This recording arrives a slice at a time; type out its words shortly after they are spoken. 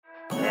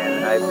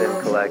I've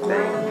been collecting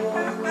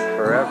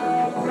forever.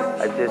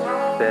 I've just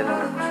been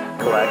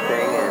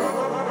collecting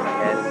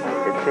and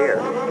it's here.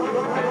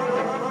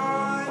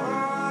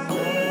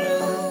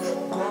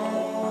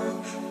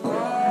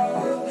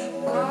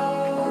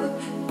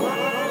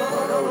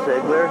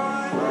 Ziegler.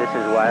 This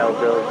is Wild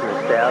Bill's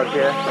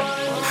Nostalgia.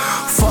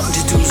 Fuck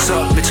these dudes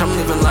up, bitch, I'm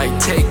living like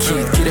take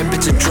Keith. Get that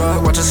bitch a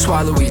drug, watch her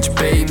swallow each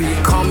baby.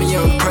 Call me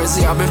young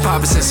Prezi, I've been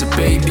poppin' since a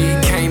baby.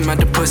 Came out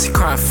the pussy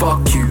crying,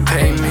 fuck you,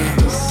 pay me.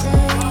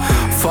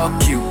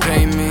 Fuck you,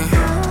 pay me.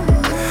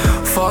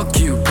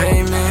 Fuck you,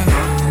 pay me.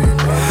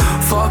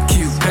 Fuck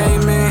you, pay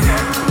me.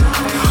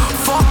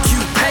 Fuck you,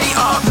 pay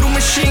up. New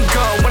machine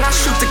gun, when I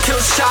shoot the kill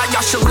shot,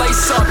 y'all should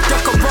lace up.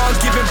 Duck a run,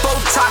 giving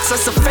Botox,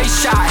 that's a face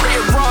shot.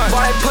 Hit run,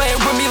 why they playin'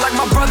 with me like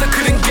my brother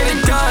couldn't get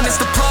it done? It's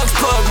the plug's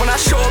plug, when I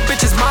show up,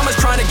 bitches mama's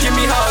trying to give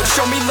me hugs,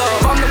 show me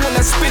love. I'm the one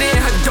that spit it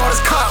in her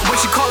daughter's cut.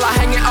 When she call, I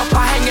hang it up,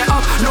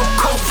 no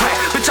coat pack.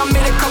 Bitch, I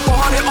made a couple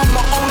hundred off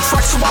my own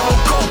track, so I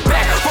won't go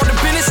back. Brought the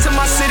business to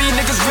my city,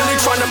 niggas really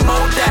trying to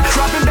mold that.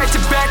 Dropping back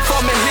to back,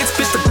 farming hits,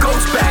 bitch, the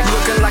ghost back.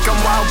 Looking like I'm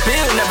Wild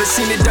Bill, never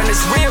seen it done,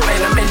 it's real.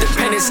 And I'm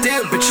independent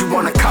still, but you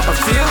wanna cop a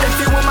feel? If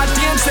you in my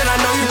DMs, then I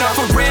know you're not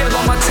for real.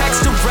 On my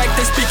text direct,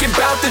 they speaking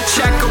about the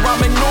check, or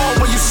I'm ignoring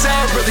what you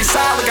said. Really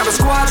silent, got a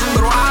squadron,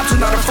 little options,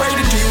 not afraid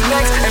to do you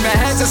next. In my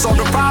head, that's all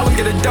the problem,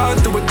 get it done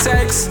through a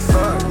text.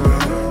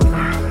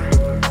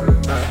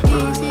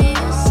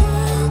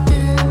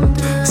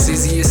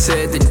 Easier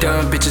said than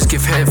done, bitches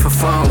give head for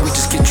fun. We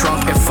just get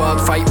drunk and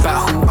fuck, fight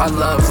about who I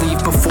love.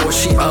 Leave before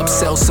she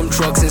upsells some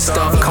drugs and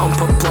stuff. Come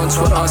put blunts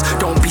with us,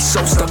 don't be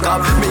so stuck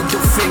up. Middle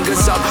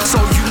fingers up, so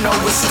you know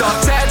we're stuck.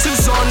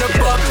 Tattoos on the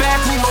butt,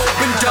 back room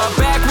opened up.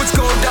 Backwards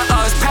go to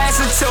us, pass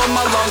until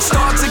my lungs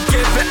start to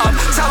give it up.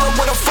 Tell her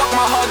where the fuck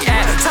my hug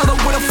at, tell her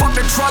where the fuck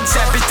the drugs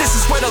at. Bitch, this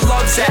is where the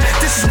love's at,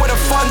 this is where the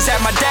fun's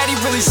at. My daddy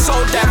really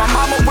sold that, my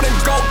mama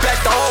wouldn't go back.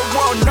 The whole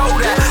world know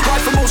that.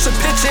 Life of motion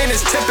pitching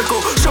is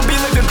typical, she'll be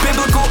living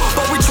biblical,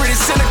 but we treat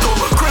it cynical.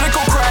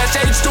 Critical crash,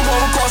 H2O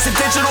across the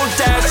digital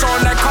dash.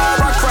 On that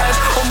car I crashed,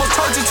 almost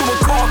turned into a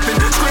coffin.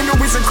 Screaming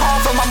reason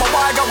coughing, mama,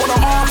 why I got one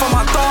off of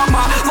my thought.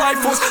 My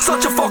life was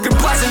such a fucking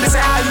blessing. This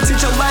is how you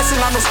teach a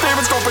lesson. I know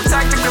spirits gon'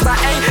 protect it, cause I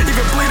ain't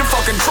even bleed a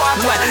fucking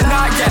droplet.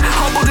 Not yet,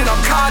 humbled and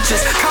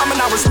unconscious, common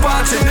not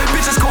responsive.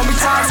 Bitches call me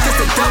Times, cause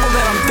the devil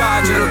that I'm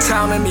dodging. Little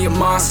town and me a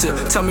monster,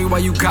 tell me why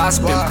you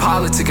gossiping.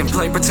 Politic and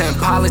play pretend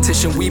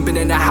politician. We been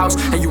in the house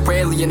and you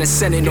rarely in the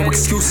Senate. No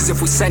excuses if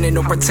we sending,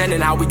 no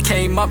pretending how we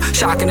came up.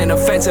 Shocking and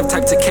offensive,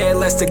 type to care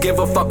less, to give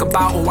a fuck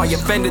about who I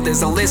offended.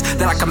 There's a list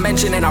that I can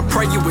mention and I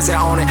pray you was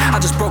on it. I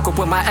just broke up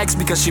with my ex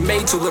because she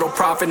made too little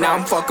profit. Now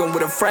I'm fucking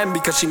with a friend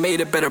because she made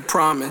a better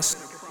promise.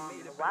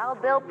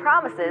 Wild Bill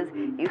promises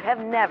you have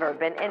never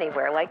been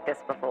anywhere like this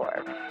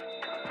before.